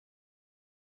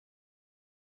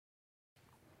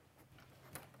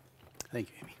Thank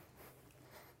you, Amy.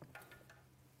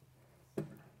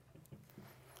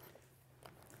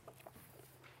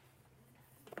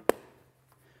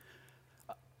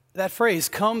 That phrase,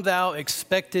 come thou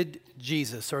expected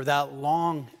Jesus, or thou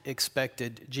long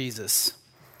expected Jesus.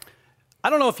 I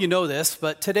don't know if you know this,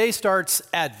 but today starts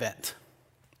Advent.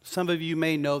 Some of you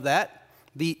may know that,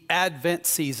 the Advent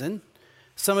season.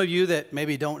 Some of you that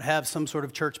maybe don't have some sort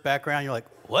of church background, you're like,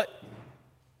 what?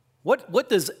 What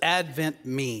does Advent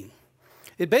mean?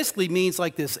 It basically means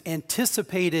like this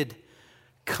anticipated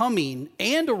coming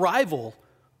and arrival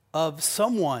of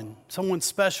someone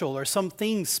special or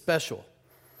something special.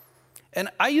 And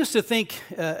I used to think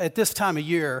at this time of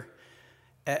year,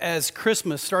 as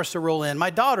Christmas starts to roll in, my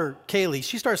daughter, Kaylee,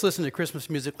 she starts listening to Christmas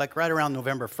music like right around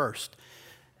November 1st.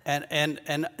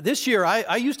 And this year,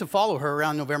 I used to follow her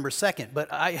around November 2nd,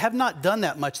 but I have not done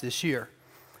that much this year.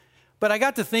 But I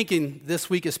got to thinking this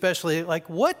week especially, like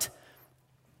what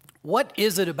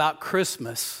is it about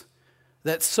Christmas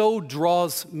that so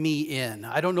draws me in?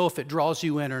 I don't know if it draws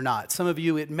you in or not. Some of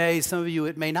you it may, some of you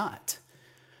it may not.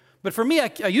 But for me,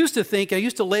 I used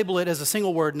to label it as a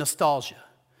single word, nostalgia.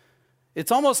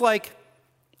 It's almost like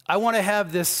I want to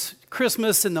have this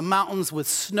Christmas in the mountains with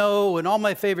snow and all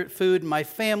my favorite food and my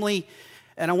family,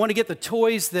 and I want to get the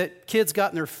toys that kids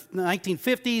got in their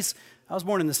 1950s. I was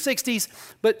born in the 60s,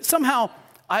 but somehow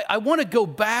I want to go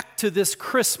back to this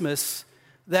Christmas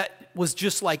that was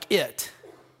just like it.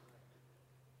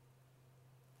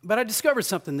 But I discovered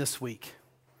something this week.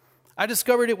 I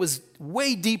discovered it was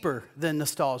way deeper than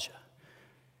nostalgia.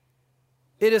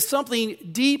 It is something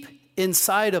deep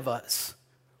inside of us,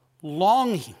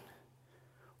 longing,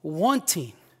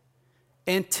 wanting,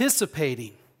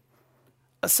 anticipating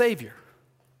a Savior,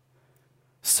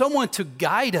 someone to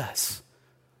guide us,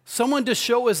 someone to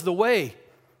show us the way.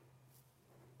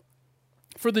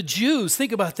 For the Jews,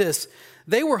 think about this.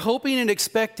 They were hoping and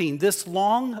expecting this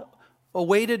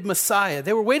long-awaited Messiah.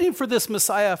 They were waiting for this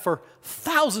Messiah for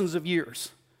thousands of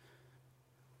years.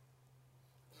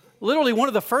 Literally, one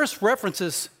of the first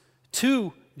references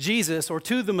to Jesus or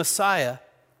to the Messiah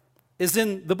is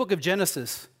in the book of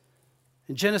Genesis,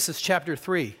 in Genesis chapter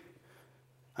 3.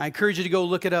 I encourage you to go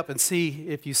look it up and see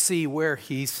if you see where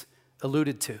he's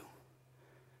alluded to.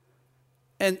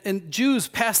 And Jews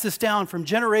pass this down from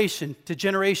generation to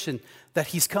generation that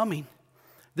he's coming.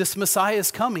 This Messiah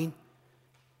is coming.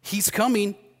 He's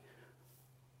coming.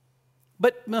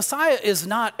 But Messiah is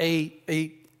not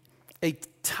a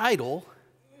title,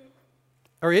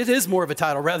 or it is more of a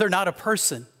title, rather, not a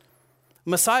person.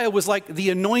 Messiah was like the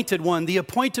anointed one, the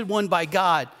appointed one by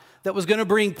God that was going to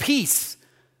bring peace,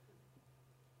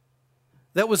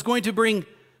 that was going to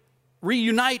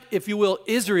reunite, if you will,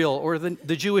 Israel or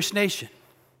the Jewish nation.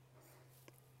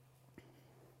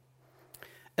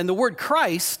 And the word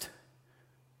Christ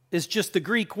is just the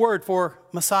Greek word for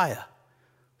Messiah.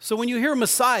 So when you hear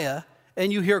Messiah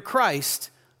and you hear Christ,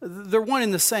 they're one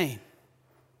and the same.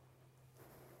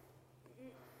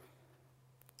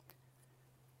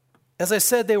 As I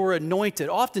said, they were anointed.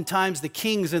 Oftentimes, the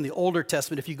kings in the Older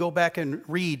Testament, if you go back and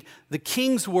read, the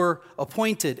kings were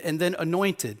appointed and then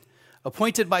anointed.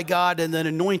 Appointed by God and then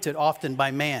anointed often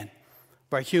by man,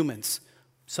 by humans,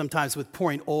 sometimes with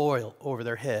pouring oil over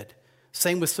their head.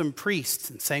 Same with some priests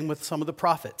and same with some of the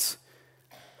prophets.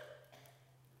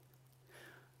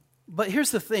 But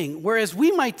here's the thing, whereas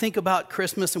we might think about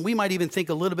Christmas and we might even think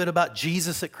a little bit about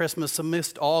Jesus at Christmas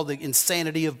amidst all the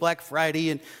insanity of Black Friday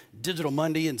and Digital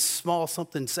Monday and Small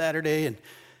Something Saturday and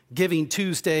Giving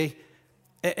Tuesday,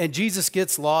 and Jesus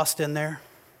gets lost in there.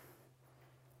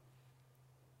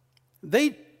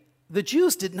 The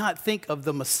Jews did not think of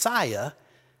the Messiah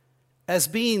as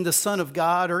being the Son of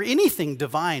God or anything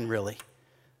divine, really.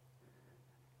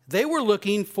 They were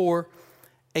looking for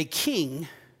a king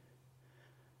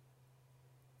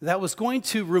that was going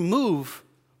to remove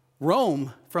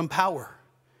Rome from power.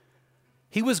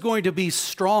 He was going to be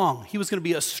strong. He was going to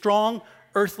be a strong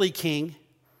earthly king,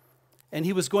 and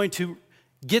he was going to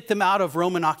get them out of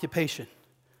Roman occupation.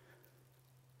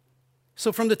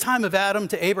 So from the time of Adam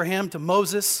to Abraham to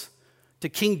Moses to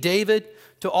King David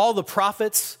to all the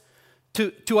prophets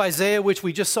to Isaiah, which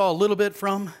we just saw a little bit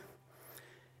from,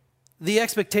 the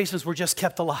expectations were just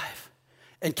kept alive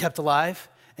and kept alive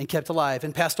and kept alive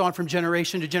and passed on from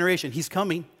generation to generation. He's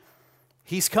coming.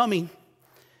 He's coming.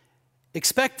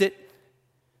 Expect it.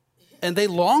 And they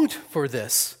longed for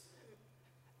this.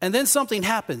 And then something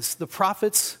happens. The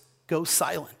prophets go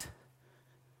silent.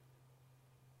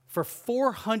 For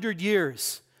 400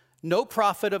 years, no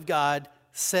prophet of God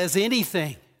says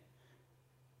anything.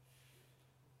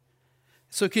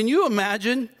 So can you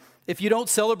imagine if you don't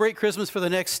celebrate Christmas for the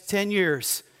next 10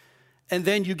 years and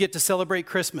then you get to celebrate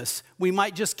Christmas. We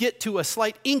might just get to a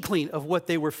slight inkling of what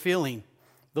they were feeling.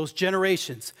 Those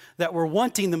generations that were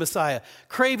wanting the Messiah,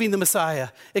 craving the Messiah,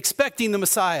 expecting the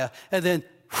Messiah, and then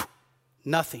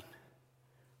nothing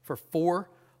for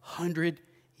 400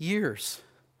 years.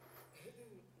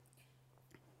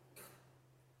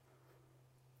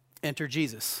 Enter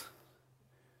Jesus,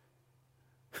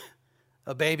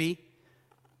 a baby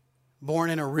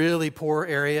born in a really poor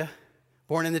area,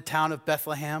 born in the town of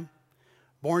Bethlehem,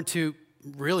 born to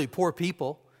really poor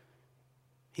people.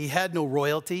 He had no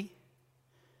royalty.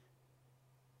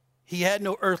 He had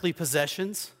no earthly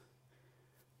possessions.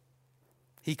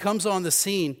 He comes on the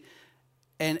scene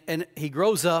and he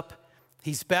grows up.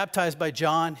 He's baptized by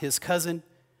John, his cousin.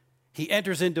 He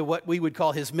enters into what we would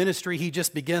call his ministry. He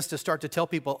just begins to start to tell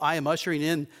people, I am ushering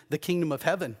in the kingdom of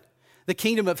heaven. The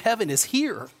kingdom of heaven is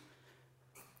here.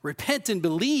 Repent and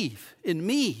believe in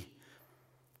me.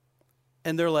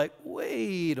 And they're like,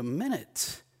 wait a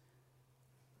minute.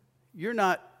 You're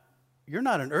not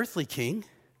an earthly king.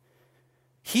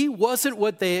 He wasn't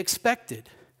what they expected.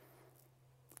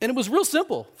 And it was real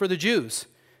simple for the Jews.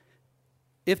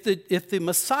 If the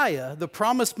Messiah, the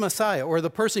promised Messiah, or the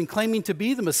person claiming to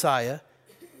be the Messiah,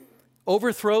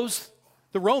 overthrows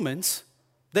the Romans,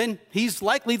 then he's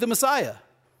likely the Messiah.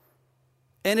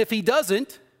 And if he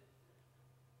doesn't,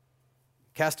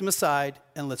 cast him aside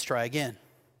and let's try again.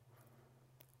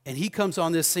 And he comes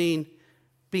on this scene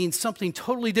being something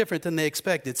totally different than they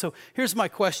expected. So here's my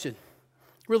question,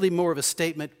 really more of a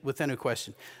statement within a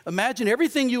question. Imagine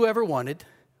everything you ever wanted,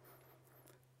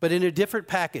 but in a different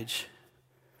package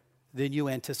than you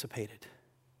anticipated.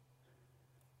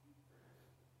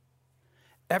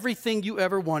 Everything you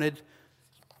ever wanted,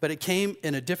 but it came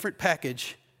in a different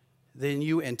package than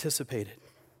you anticipated.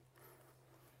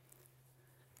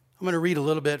 I'm going to read a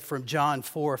little bit from John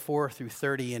 4 through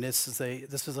 30, and this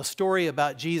is a story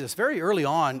about Jesus very early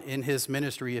on in his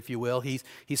ministry, if you will.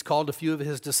 He's called a few of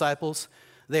his disciples.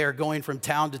 They are going from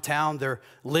town to town. They're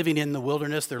living in the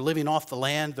wilderness. They're living off the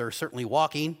land. They're certainly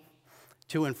walking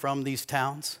to and from these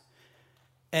towns.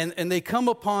 And they come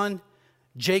upon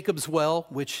Jacob's well,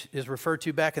 which is referred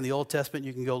to back in the Old Testament.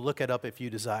 You can go look it up if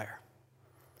you desire.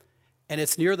 And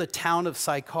it's near the town of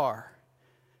Sychar.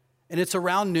 And it's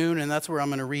around noon, and that's where I'm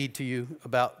going to read to you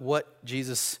about what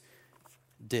Jesus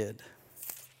did.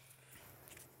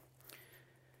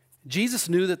 Jesus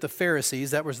knew that the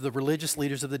Pharisees, that was the religious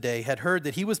leaders of the day, had heard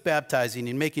that he was baptizing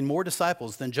and making more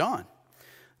disciples than John.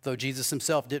 Though Jesus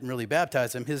himself didn't really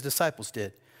baptize them, his disciples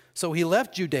did. So he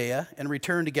left Judea and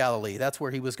returned to Galilee. That's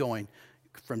where he was going,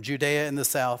 from Judea in the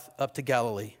south up to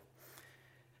Galilee.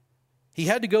 He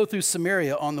had to go through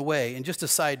Samaria on the way. And just a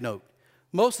side note,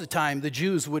 most of the time the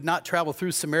Jews would not travel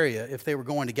through Samaria if they were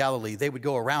going to Galilee. They would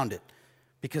go around it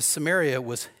because Samaria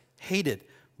was hated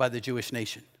by the Jewish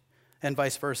nation and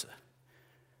vice versa.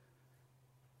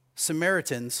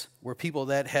 Samaritans were people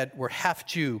that were half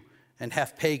Jew and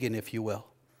half pagan, if you will.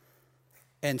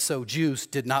 And so Jews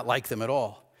did not like them at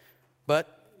all.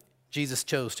 But Jesus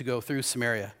chose to go through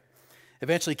Samaria.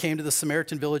 Eventually came to the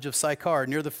Samaritan village of Sychar,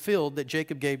 near the field that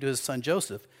Jacob gave to his son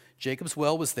Joseph. Jacob's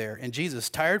well was there, and Jesus,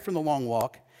 tired from the long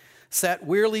walk, sat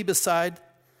wearily beside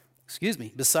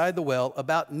the well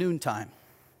about noontime.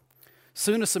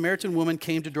 Soon a Samaritan woman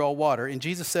came to draw water, and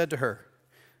Jesus said to her,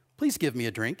 "Please give me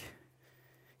a drink."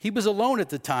 He was alone at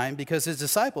the time because his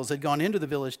disciples had gone into the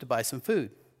village to buy some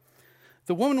food.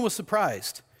 The woman was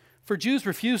surprised, for Jews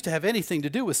refused to have anything to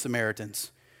do with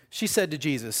Samaritans. She said to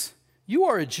Jesus, "You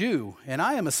are a Jew, and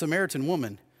I am a Samaritan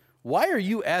woman. Why are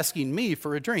you asking me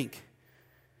for a drink?"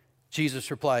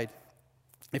 Jesus replied,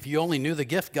 "If you only knew the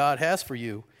gift God has for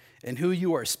you and who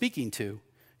you are speaking to,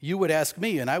 you would ask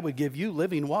me, and I would give you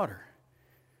living water."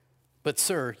 "But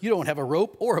sir, you don't have a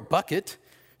rope or a bucket,"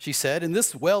 she said, "and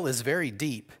this well is very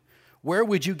deep. Where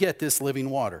would you get this living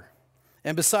water?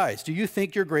 And besides, do you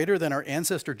think you're greater than our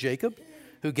ancestor Jacob,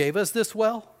 who gave us this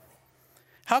well?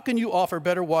 How can you offer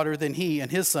better water than he and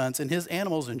his sons and his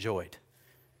animals enjoyed?"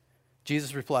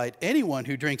 Jesus replied, "Anyone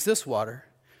who drinks this water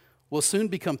will soon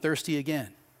become thirsty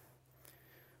again.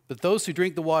 But those who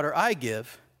drink the water I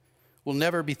give will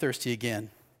never be thirsty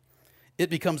again. It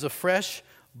becomes a fresh,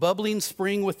 bubbling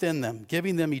spring within them,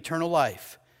 giving them eternal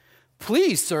life."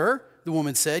 "Please, sir," the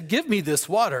woman said, "give me this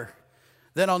water.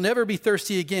 Then I'll never be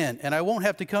thirsty again, and I won't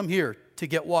have to come here to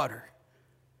get water."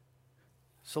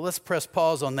 So let's press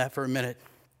pause on that for a minute.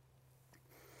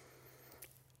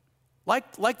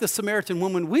 Like the Samaritan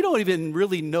woman, we don't even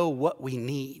really know what we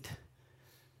need.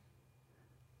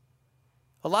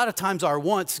 A lot of times our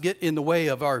wants get in the way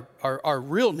of our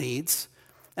real needs.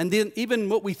 And then even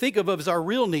what we think of as our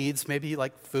real needs, maybe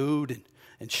like food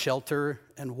and shelter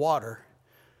and water.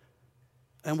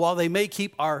 And while they may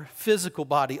keep our physical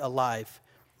body alive,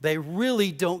 they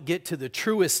really don't get to the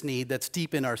truest need that's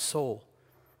deep in our soul.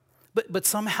 But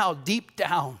somehow deep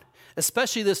down,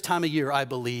 especially this time of year, I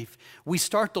believe, we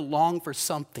start to long for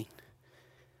something.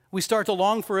 We start to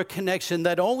long for a connection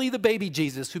that only the baby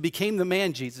Jesus, who became the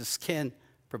man Jesus, can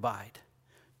provide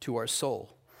to our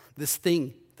soul. This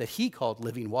thing that he called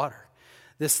living water.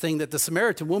 This thing that the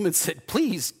Samaritan woman said,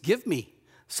 please give me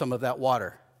some of that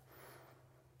water.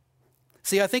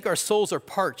 See, I think our souls are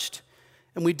parched,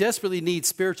 and we desperately need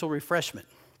spiritual refreshment.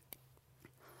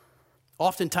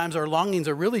 Oftentimes our longings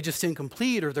are really just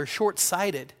incomplete, or they're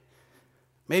short-sighted.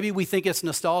 Maybe we think it's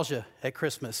nostalgia at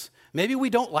Christmas. Maybe we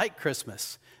don't like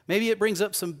Christmas. Maybe it brings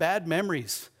up some bad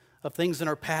memories of things in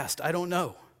our past. I don't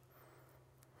know.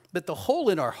 But the hole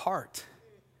in our heart,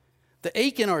 the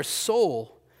ache in our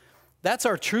soul, that's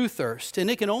our true thirst, and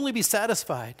it can only be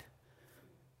satisfied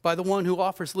by the one who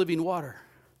offers living water.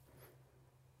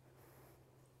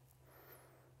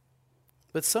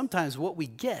 But sometimes what we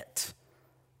get,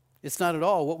 it's not at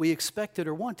all what we expected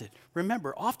or wanted.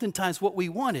 Remember, oftentimes what we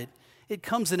wanted, it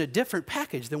comes in a different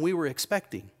package than we were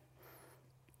expecting.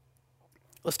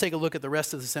 Let's take a look at the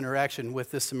rest of this interaction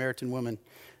with this Samaritan woman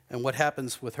and what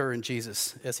happens with her and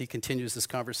Jesus as he continues this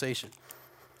conversation.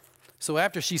 So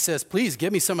after she says, please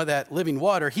give me some of that living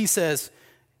water, he says,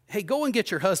 hey, go and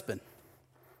get your husband.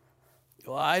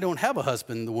 Well, I don't have a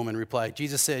husband, the woman replied.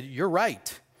 Jesus said, you're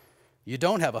right. You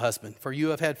don't have a husband, for you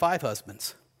have had 5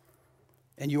 husbands,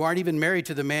 and you aren't even married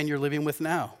to the man you're living with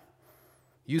now.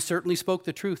 You certainly spoke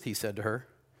the truth, he said to her.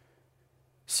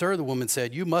 Sir, the woman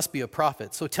said, you must be a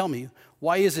prophet. So tell me,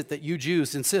 why is it that you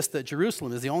Jews insist that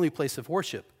Jerusalem is the only place of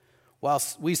worship, while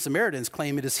we Samaritans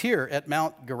claim it is here at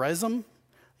Mount Gerizim?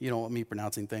 You don't want me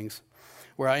pronouncing things,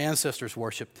 where our ancestors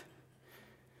worshiped.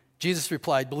 Jesus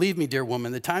replied, believe me, dear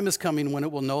woman, the time is coming when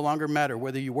it will no longer matter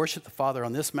whether you worship the Father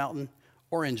on this mountain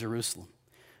or in Jerusalem.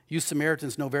 You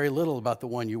Samaritans know very little about the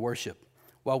one you worship,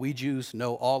 while we Jews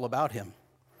know all about him.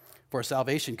 For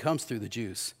salvation comes through the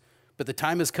Jews. But the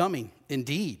time is coming,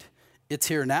 indeed, it's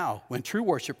here now, when true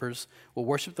worshipers will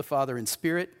worship the Father in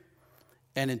spirit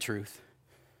and in truth.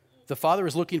 The Father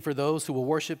is looking for those who will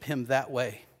worship him that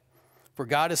way. For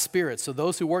God is spirit, so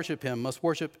those who worship him must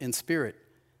worship in spirit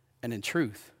and in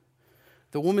truth.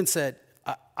 The woman said,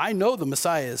 I know the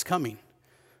Messiah is coming,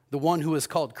 the one who is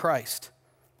called Christ.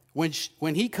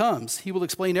 When he comes, he will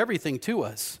explain everything to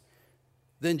us.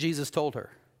 Then Jesus told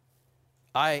her,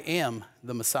 I am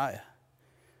the Messiah.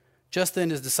 Just then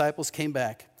his disciples came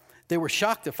back. They were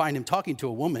shocked to find him talking to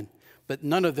a woman, but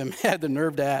none of them had the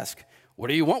nerve to ask, what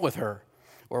do you want with her?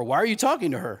 Or why are you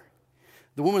talking to her?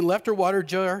 The woman left her water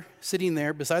jar sitting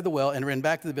there beside the well and ran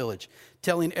back to the village,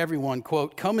 telling everyone,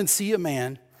 quote, come and see a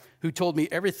man who told me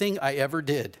everything I ever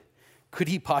did. Could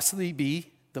he possibly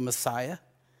be the Messiah?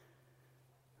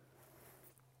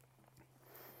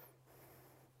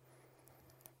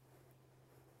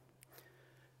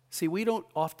 See, we don't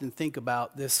often think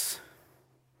about this,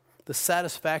 the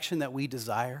satisfaction that we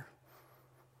desire.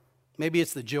 Maybe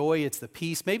it's the joy, it's the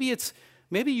peace.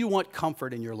 Maybe you want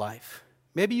comfort in your life.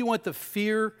 Maybe you want the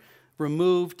fear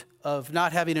removed of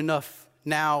not having enough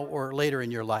now or later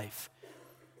in your life.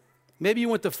 Maybe you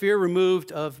want the fear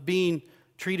removed of being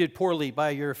treated poorly by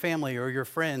your family or your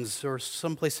friends or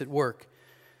someplace at work.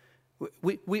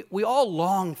 We all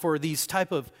long for these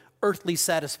type of earthly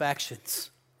satisfactions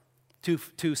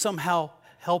to somehow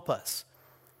help us.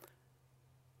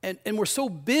 And we're so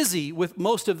busy with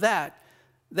most of that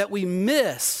we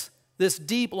miss this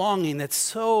deep longing that's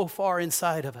so far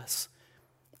inside of us.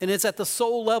 And it's at the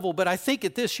soul level, but I think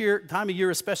at this time of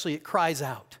year especially, it cries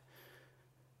out.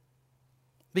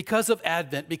 Because of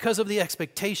Advent, because of the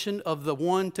expectation of the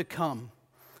one to come,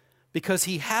 because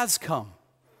he has come.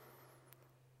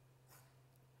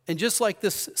 And just like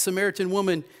this Samaritan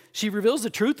woman, she reveals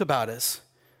the truth about us.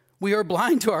 We are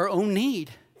blind to our own need.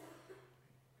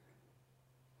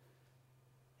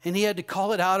 And he had to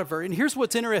call it out of her. And here's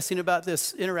what's interesting about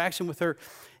this interaction with her,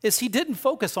 is he didn't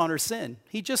focus on her sin.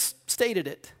 He just stated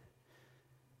it.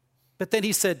 But then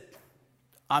he said,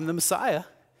 I'm the Messiah.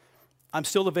 I'm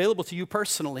still available to you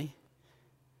personally.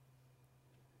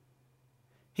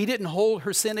 He didn't hold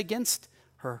her sin against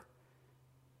her.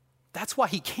 That's why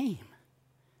he came,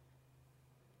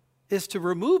 is to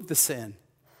remove the sin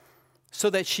so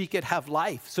that she could have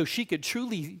life, so she could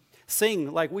truly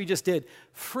sing like we just did,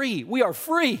 free. We are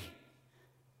free.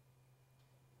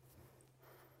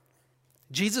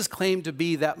 Jesus claimed to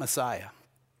be that Messiah.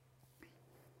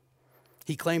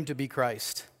 He claimed to be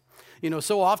Christ. You know,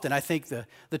 so often I think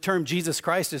the term Jesus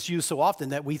Christ is used so often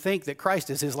that we think that Christ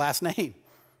is his last name.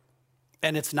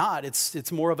 And it's not.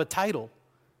 It's more of a title.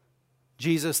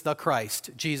 Jesus the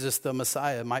Christ, Jesus the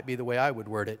Messiah might be the way I would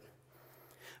word it.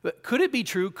 But could it be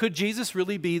true? Could Jesus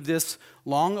really be this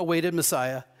long-awaited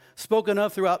Messiah, spoken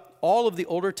of throughout all of the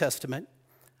Older Testament?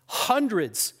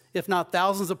 Hundreds, if not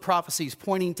thousands of prophecies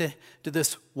pointing to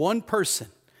this one person.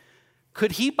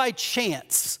 Could he by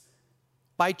chance,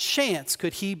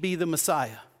 could he be the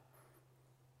Messiah?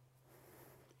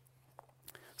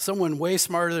 Someone way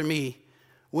smarter than me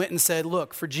went and said,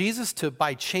 look, for Jesus to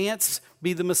by chance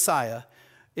be the Messiah,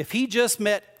 if he just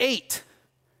met eight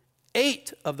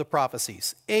of the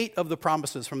prophecies, 8 of the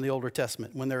promises from the Older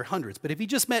Testament, when there are hundreds, but if he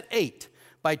just met 8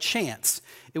 by chance,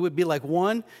 it would be like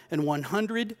 1 in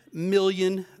 100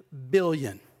 million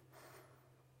billion.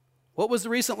 What was the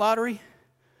recent lottery?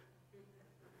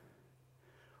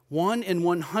 1 in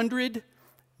 100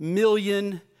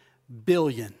 million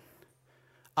billion.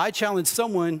 I challenge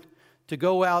someone to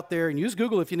go out there and use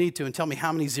Google if you need to and tell me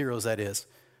how many zeros that is,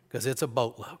 because it's a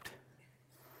boatload.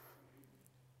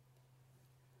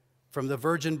 From the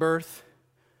virgin birth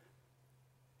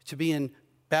to being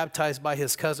baptized by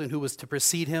his cousin who was to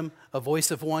precede him, a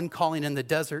voice of one calling in the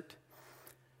desert,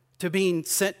 to being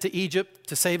sent to Egypt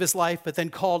to save his life, but then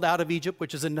called out of Egypt,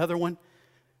 which is another one.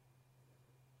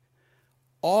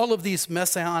 All of these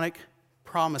messianic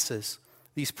promises,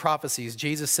 these prophecies,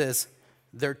 Jesus says,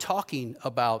 they're talking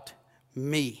about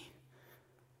me.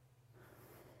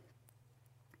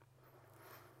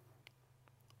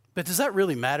 But does that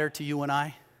really matter to you and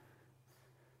I?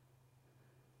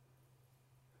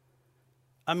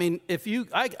 I mean,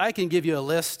 I can give you a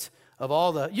list of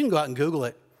you can go out and Google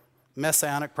it,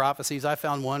 messianic prophecies. I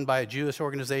found one by a Jewish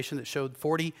organization that showed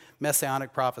 40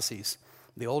 messianic prophecies,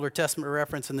 the Older Testament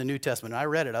reference and the New Testament. And I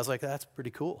read it. I was like, that's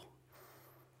pretty cool.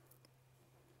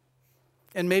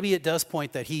 And maybe it does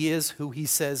point that he is who he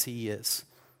says he is.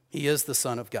 He is the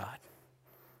Son of God.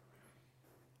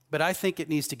 But I think it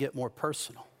needs to get more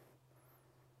personal.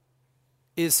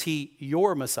 Is he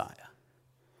your Messiah?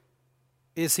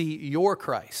 Is he your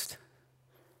Christ?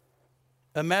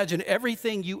 Imagine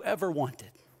everything you ever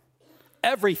wanted.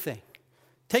 Everything.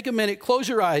 Take a minute, close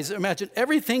your eyes, imagine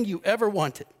everything you ever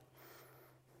wanted.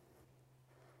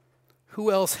 Who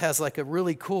else has like a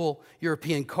really cool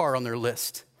European car on their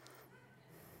list?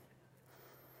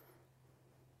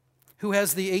 Who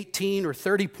has the 18 or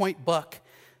 30-point buck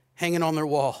hanging on their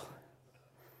wall?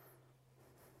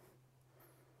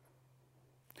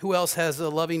 Who else has a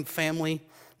loving family,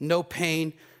 no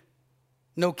pain,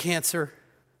 no cancer?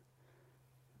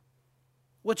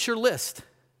 What's your list?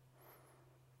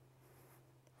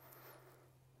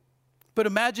 But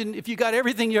imagine if you got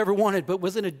everything you ever wanted, but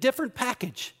was in a different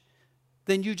package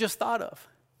than you just thought of.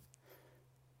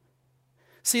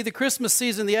 See, the Christmas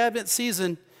season, the Advent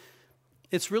season,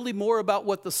 it's really more about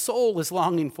what the soul is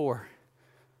longing for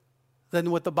than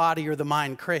what the body or the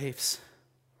mind craves.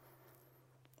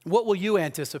 What will you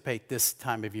anticipate this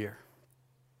time of year?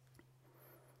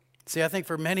 See, I think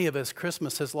for many of us,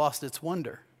 Christmas has lost its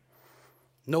wonder.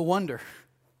 No wonder.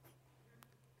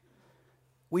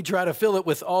 We try to fill it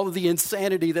with all of the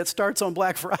insanity that starts on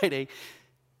Black Friday,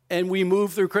 and we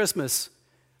move through Christmas.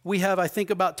 We have, I think,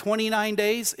 about 29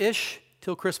 days-ish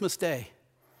till Christmas Day.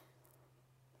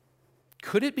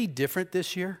 Could it be different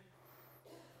this year?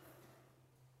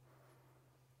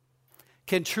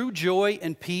 Can true joy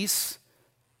and peace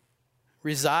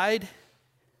reside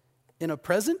in a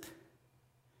present?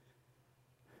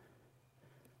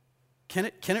 Can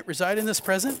it reside in this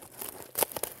present?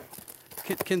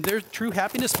 Can there true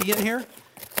happiness be in here?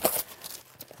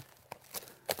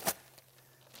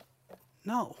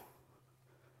 No.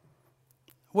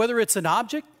 Whether it's an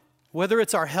object, whether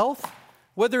it's our health,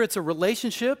 whether it's a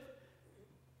relationship,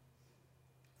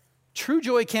 true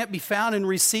joy can't be found in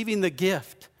receiving the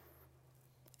gift,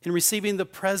 in receiving the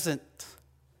present.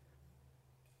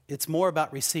 It's more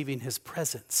about receiving his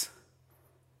presence.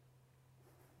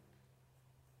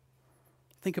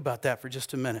 Think about that for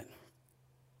just a minute.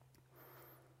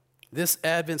 This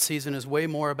Advent season is way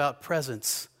more about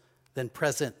presence than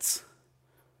presents.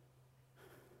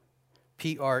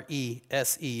 Presence,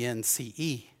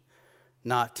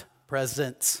 not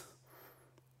presents.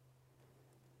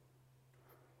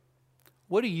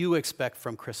 What do you expect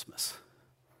from Christmas?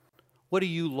 What do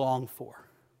you long for?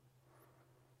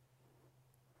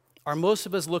 Are most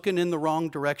of us looking in the wrong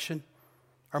direction?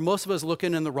 Are most of us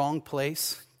looking in the wrong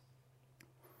place?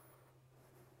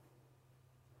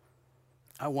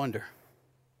 I wonder.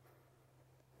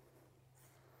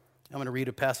 I'm going to read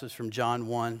a passage from John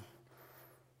 1,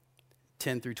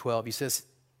 10 through 12. He says,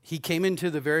 he came into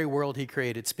the very world he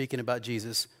created, speaking about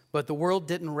Jesus, but the world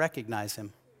didn't recognize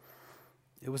him.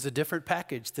 It was a different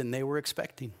package than they were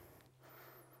expecting.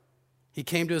 He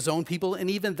came to his own people, and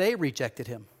even they rejected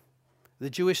him. The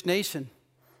Jewish nation,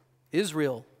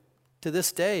 Israel, to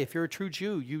this day, if you're a true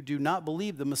Jew, you do not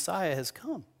believe the Messiah has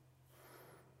come.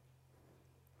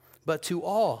 But to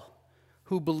all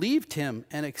who believed him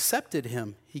and accepted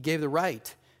him, he gave the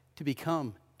right to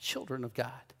become children of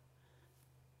God.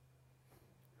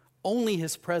 Only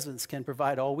his presence can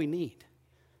provide all we need.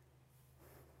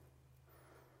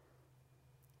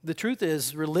 The truth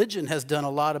is, religion has done a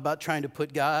lot about trying to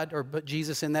put God or put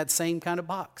Jesus in that same kind of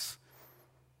box.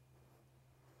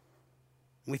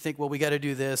 We think, well, we got to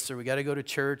do this, or we got to go to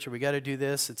church, or we got to do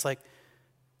this. It's like,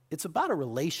 it's about a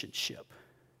relationship.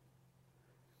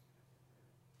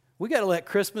 We got to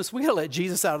let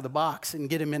Jesus out of the box and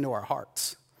get him into our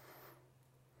hearts.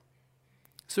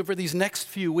 So for these next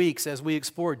few weeks, as we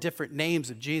explore different names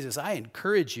of Jesus, I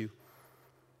encourage you,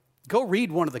 go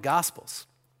read one of the Gospels.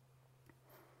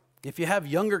 If you have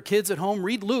younger kids at home,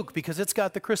 read Luke, because it's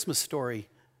got the Christmas story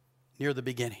near the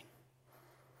beginning.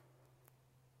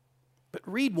 But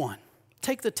read one.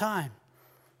 Take the time.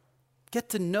 Get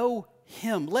to know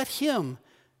him. Let him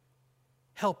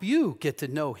help you get to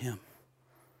know him.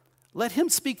 Let him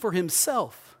speak for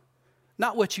himself,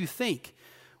 not what you think.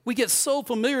 We get so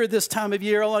familiar this time of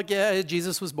year, like, yeah,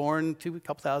 Jesus was born a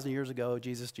couple thousand years ago.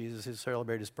 Jesus, he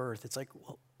celebrated his birth. It's like,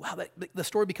 well, wow, the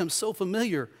story becomes so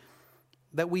familiar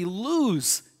that we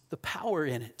lose the power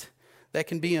in it that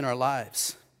can be in our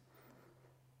lives.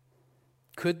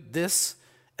 Could this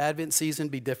Advent season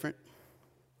be different?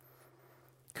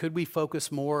 Could we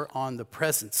focus more on the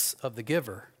presence of the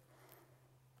giver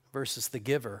versus the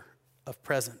giver of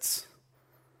presents?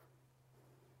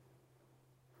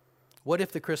 What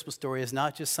if the Christmas story is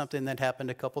not just something that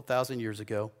happened a couple thousand years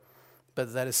ago,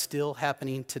 but that is still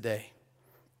happening today?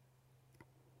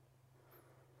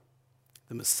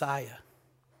 The Messiah,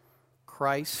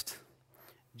 Christ,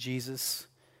 Jesus,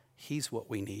 he's what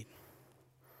we need.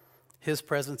 His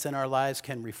presence in our lives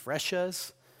can refresh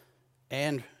us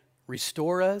and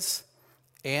restore us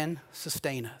and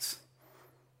sustain us.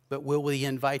 But will we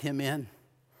invite him in?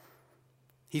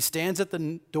 He stands at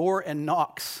the door and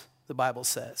knocks, the Bible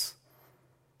says.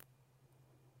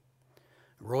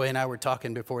 Roy and I were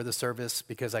talking before the service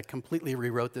because I completely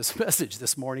rewrote this message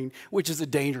this morning, which is a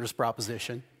dangerous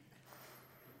proposition.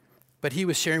 But he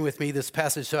was sharing with me this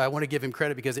passage, so I want to give him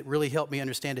credit because it really helped me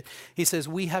understand it. He says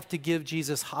we have to give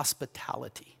Jesus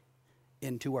hospitality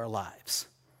into our lives.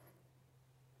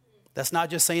 That's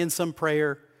not just saying some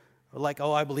prayer or like,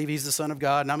 oh, I believe he's the Son of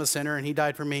God and I'm a sinner and he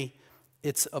died for me.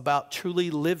 It's about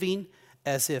truly living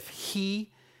as if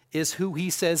he is who he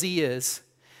says he is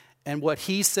and what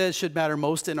he says should matter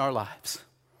most in our lives.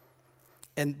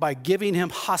 And by giving him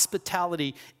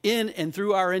hospitality in and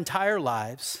through our entire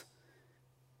lives,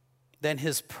 then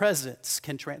his presence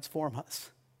can transform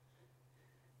us.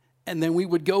 And then we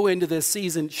would go into this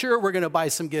season, sure, we're going to buy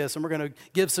some gifts, and we're going to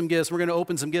give some gifts, we're going to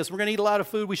open some gifts, we're going to eat a lot of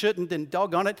food we shouldn't, and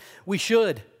doggone it, we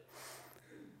should.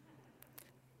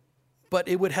 But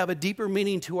it would have a deeper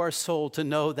meaning to our soul to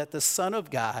know that the Son of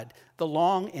God, the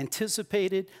long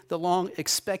anticipated, the long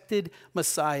expected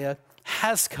Messiah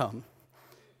has come.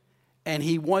 And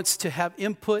he wants to have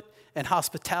input and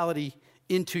hospitality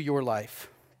into your life.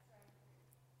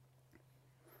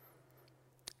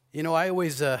 You know, I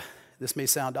always, this may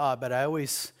sound odd, but I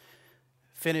always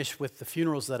finish with the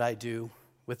funerals that I do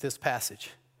with this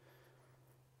passage.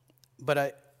 But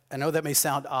I know that may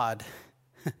sound odd,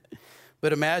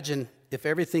 but imagine if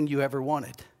everything you ever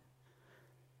wanted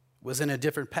was in a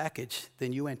different package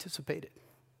than you anticipated.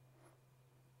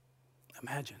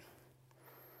 Imagine.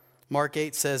 Mark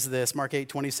 8 says this, Mark 8,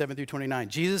 27 through 29.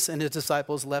 Jesus and his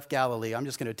disciples left Galilee. I'm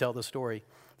just going to tell the story.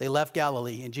 They left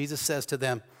Galilee, and Jesus says to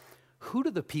them, Who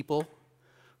do the people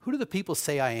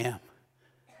say I am?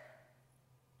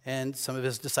 And some of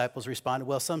his disciples responded,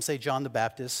 well, some say John the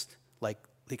Baptist, like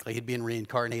he'd been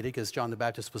reincarnated because John the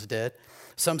Baptist was dead.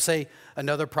 Some say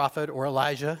another prophet or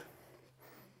Elijah.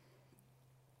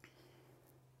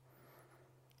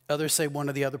 Others say one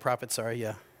of the other prophets,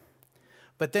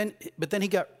 But then he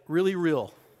got really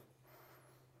real.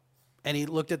 And he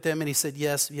looked at them and he said,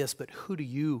 yes, but who do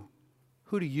you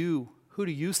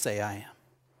say I am?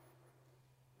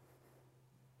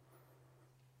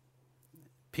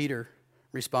 Peter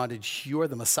responded, you are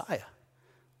the Messiah,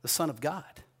 the Son of God.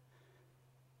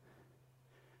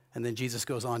 And then Jesus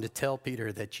goes on to tell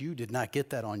Peter that you did not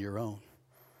get that on your own.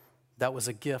 That was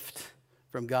a gift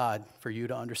from God for you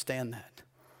to understand that.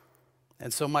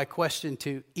 And so my question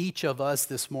to each of us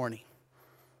this morning,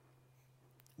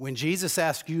 when Jesus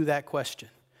asks you that question,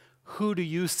 who do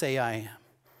you say I am?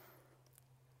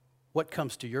 What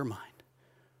comes to your mind?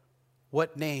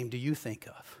 What name do you think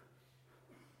of?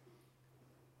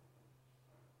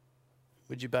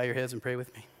 Would you bow your heads and pray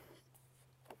with me?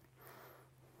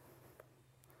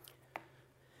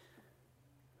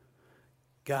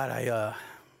 God,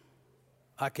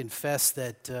 I confess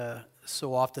that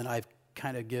so often I've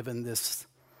kind of given this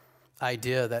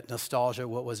idea that nostalgia,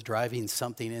 what was driving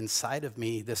something inside of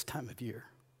me this time of year.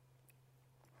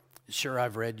 Sure,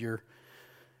 I've read your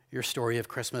story of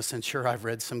Christmas, and sure, I've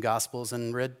read some Gospels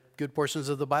and read good portions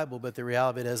of the Bible, but the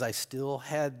reality is I still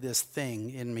had this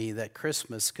thing in me that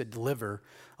Christmas could deliver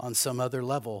on some other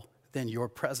level than your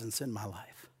presence in my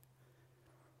life.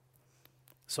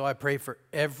 So I pray for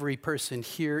every person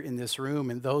here in this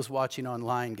room and those watching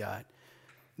online, God,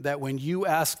 that when you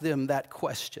ask them that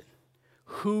question,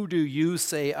 who do you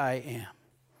say I am?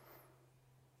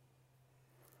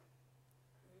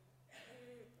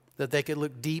 That they could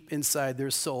look deep inside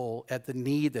their soul at the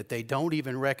need that they don't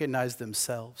even recognize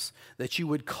themselves, that you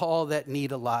would call that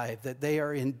need alive, that they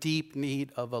are in deep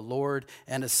need of a Lord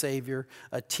and a Savior,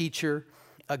 a teacher,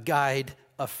 a guide,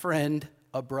 a friend,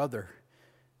 a brother,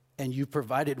 and you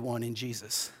provided one in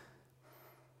Jesus.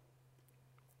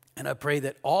 And I pray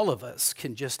that all of us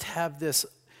can just have this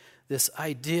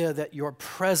idea that your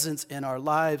presence in our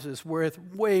lives is worth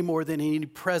way more than any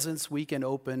presents we can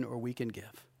open or we can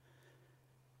give.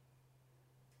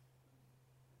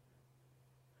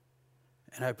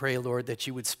 And I pray, Lord, that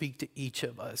you would speak to each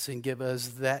of us and give us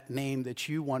that name that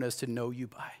you want us to know you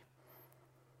by,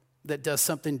 that does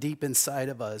something deep inside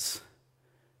of us.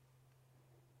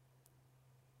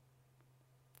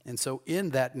 And so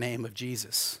in that name of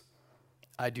Jesus,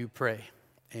 I do pray.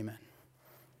 Amen.